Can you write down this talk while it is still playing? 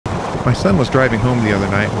My son was driving home the other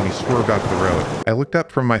night when he swerved off the road. I looked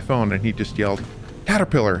up from my phone and he just yelled,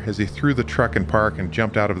 "Caterpillar!" as he threw the truck in park and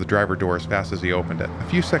jumped out of the driver door as fast as he opened it. A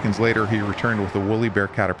few seconds later, he returned with a woolly bear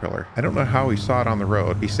caterpillar. I don't know how he saw it on the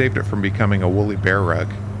road. He saved it from becoming a woolly bear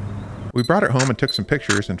rug. We brought it home and took some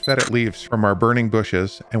pictures and fed it leaves from our burning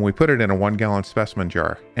bushes, and we put it in a 1-gallon specimen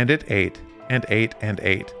jar. And it ate, and ate, and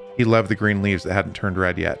ate. He loved the green leaves that hadn't turned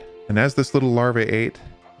red yet. And as this little larvae ate,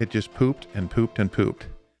 it just pooped and pooped and pooped.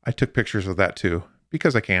 I took pictures of that too,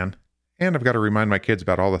 because I can. And I've got to remind my kids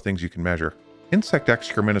about all the things you can measure. Insect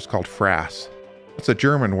excrement is called frass. It's a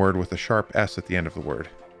German word with a sharp S at the end of the word.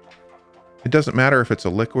 It doesn't matter if it's a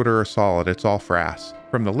liquid or a solid, it's all frass.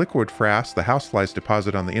 From the liquid frass the houseflies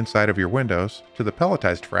deposit on the inside of your windows to the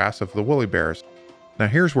pelletized frass of the woolly bears. Now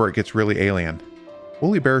here's where it gets really alien.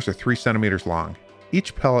 Woolly bears are 3 centimeters long.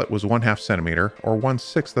 Each pellet was 1/2 centimeter, or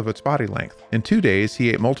 1/6 of its body length. In 2 days, he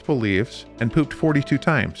ate multiple leaves and pooped 42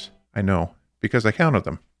 times. I know, because I counted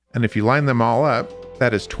them. And if you line them all up,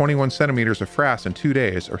 that is 21 centimeters of frass in 2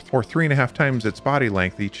 days, or 3.5 times its body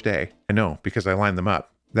length each day. I know, because I lined them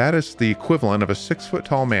up. That is the equivalent of a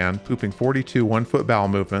 6-foot-tall man pooping 42 one-foot bowel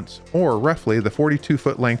movements, or roughly the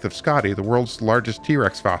 42-foot length of Scotty, the world's largest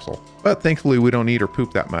T-Rex fossil. But thankfully we don't eat or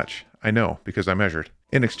poop that much. I know, because I measured.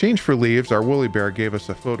 In exchange for leaves, our woolly bear gave us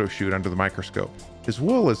a photo shoot under the microscope. His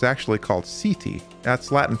wool is actually called setae.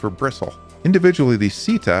 That's Latin for bristle. Individually, these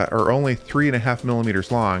setae are only 3.5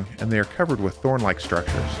 millimeters long, and they are covered with thorn-like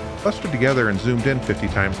structures. Clustered together and zoomed in 50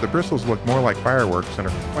 times, the bristles look more like fireworks and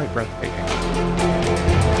are quite breathtaking.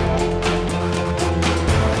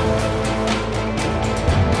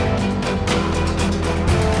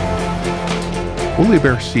 Woolly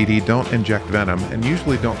bear setae don't inject venom and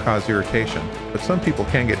usually don't cause irritation, but some people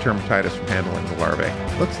can get dermatitis from handling the larvae.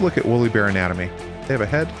 Let's look at woolly bear anatomy. They have a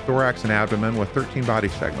head, thorax, and abdomen with 13 body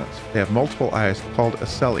segments. They have multiple eyes called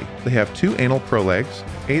ocelli. They have 2 anal prolegs,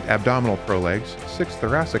 8 abdominal prolegs, 6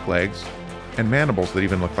 thoracic legs, and mandibles that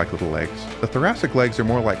even look like little legs. The thoracic legs are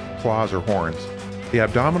more like claws or horns. The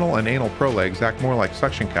abdominal and anal prolegs act more like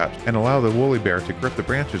suction cups and allow the woolly bear to grip the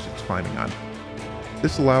branches it's climbing on.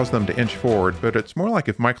 This allows them to inch forward, but it's more like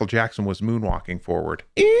if Michael Jackson was moonwalking forward.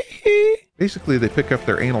 Basically, they pick up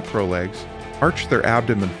their anal prolegs, arch their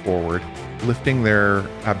abdomen forward, lifting their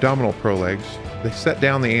abdominal prolegs. They set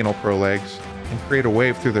down the anal prolegs and create a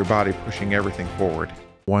wave through their body, pushing everything forward.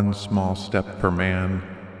 One small step per man,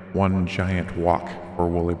 one giant walk for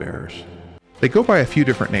woolly bears. They go by a few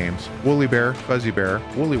different names: woolly bear, fuzzy bear,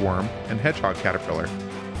 woolly worm, and hedgehog caterpillar.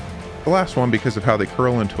 The last one because of how they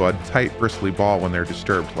curl into a tight, bristly ball when they're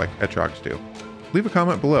disturbed, like hedgehogs do. Leave a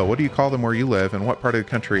comment below. What do you call them where you live, and what part of the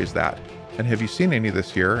country is that? And have you seen any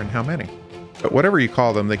this year, and how many? But whatever you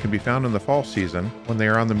call them, they can be found in the fall season when they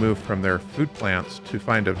are on the move from their food plants to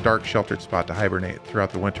find a dark, sheltered spot to hibernate throughout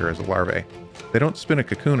the winter as a larvae. They don't spin a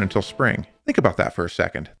cocoon until spring. Think about that for a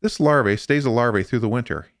second. This larvae stays a larvae through the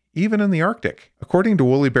winter, even in the Arctic. According to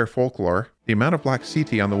woolly bear folklore, the amount of black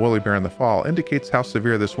setae on the woolly bear in the fall indicates how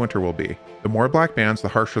severe this winter will be. The more black bands, the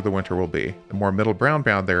harsher the winter will be. The more middle brown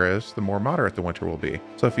band there is, the more moderate the winter will be.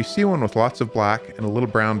 So if you see one with lots of black and a little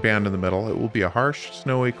brown band in the middle, it will be a harsh,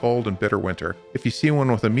 snowy, cold, and bitter winter. If you see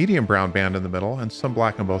one with a medium brown band in the middle and some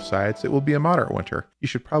black on both sides, it will be a moderate winter. You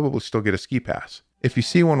should probably still get a ski pass. If you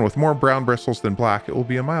see one with more brown bristles than black, it will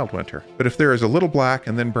be a mild winter. But if there is a little black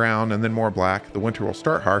and then brown and then more black, the winter will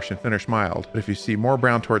start harsh and finish mild. But if you see more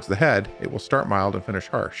brown towards the head, it will start mild and finish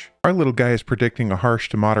harsh. Our little guy is predicting a harsh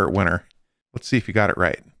to moderate winter. Let's see if you got it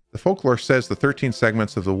right. The folklore says the 13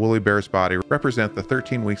 segments of the woolly bear's body represent the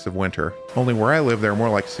 13 weeks of winter. Only where I live, there are more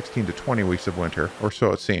like 16 to 20 weeks of winter, or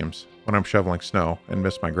so it seems, when I'm shoveling snow and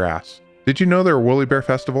miss my grass. Did you know there are woolly bear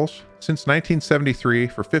festivals? Since 1973,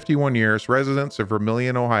 for 51 years, residents of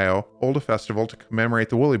Vermilion, Ohio, hold a festival to commemorate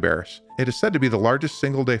the woolly bears. It is said to be the largest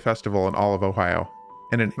single-day festival in all of Ohio.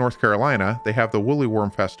 And in North Carolina, they have the Woolly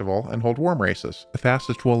Worm Festival and hold worm races. The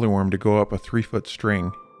fastest woolly worm to go up a 3-foot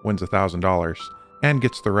string wins $1,000 and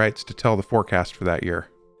gets the rights to tell the forecast for that year.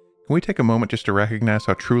 Can we take a moment just to recognize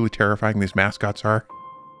how truly terrifying these mascots are?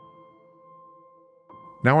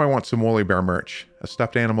 Now I want some woolly bear merch. A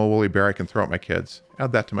stuffed animal woolly bear I can throw at my kids.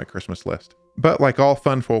 Add that to my Christmas list. But like all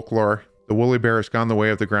fun folklore, the woolly bear has gone the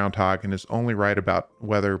way of the groundhog and is only right about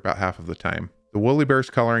weather about half of the time. The woolly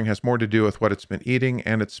bear's coloring has more to do with what it's been eating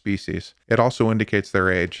and its species. It also indicates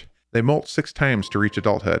their age. They molt 6 times to reach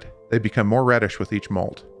adulthood. They become more reddish with each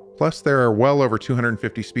molt. Plus there are well over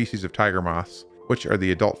 250 species of tiger moths, which are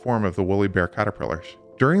the adult form of the woolly bear caterpillars.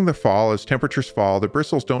 During the fall, as temperatures fall, the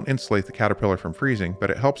bristles don't insulate the caterpillar from freezing,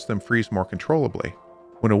 but it helps them freeze more controllably.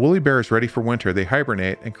 When a woolly bear is ready for winter, they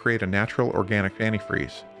hibernate and create a natural organic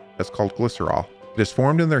antifreeze. That's called glycerol. It is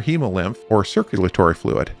formed in their hemolymph, or circulatory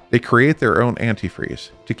fluid. They create their own antifreeze.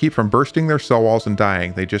 To keep from bursting their cell walls and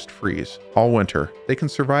dying, they just freeze. All winter, they can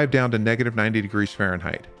survive down to negative 90 degrees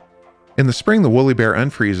Fahrenheit. In the spring, the woolly bear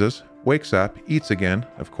unfreezes, wakes up, eats again,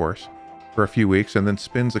 of course, for a few weeks, and then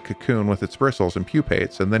spins a cocoon with its bristles and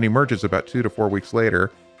pupates, and then emerges about 2 to 4 weeks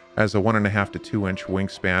later as a 1.5 to 2 inch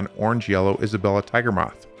wingspan orange-yellow Isabella tiger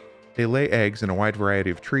moth. They lay eggs in a wide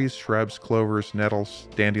variety of trees, shrubs, clovers, nettles,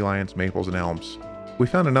 dandelions, maples, and elms. We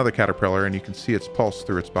found another caterpillar, and you can see its pulse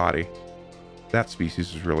through its body. That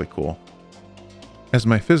species is really cool. As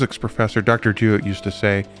my physics professor, Dr. Jewett, used to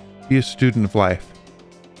say, be a student of life.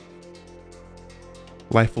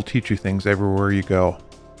 Life will teach you things everywhere you go,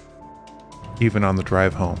 even on the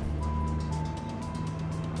drive home.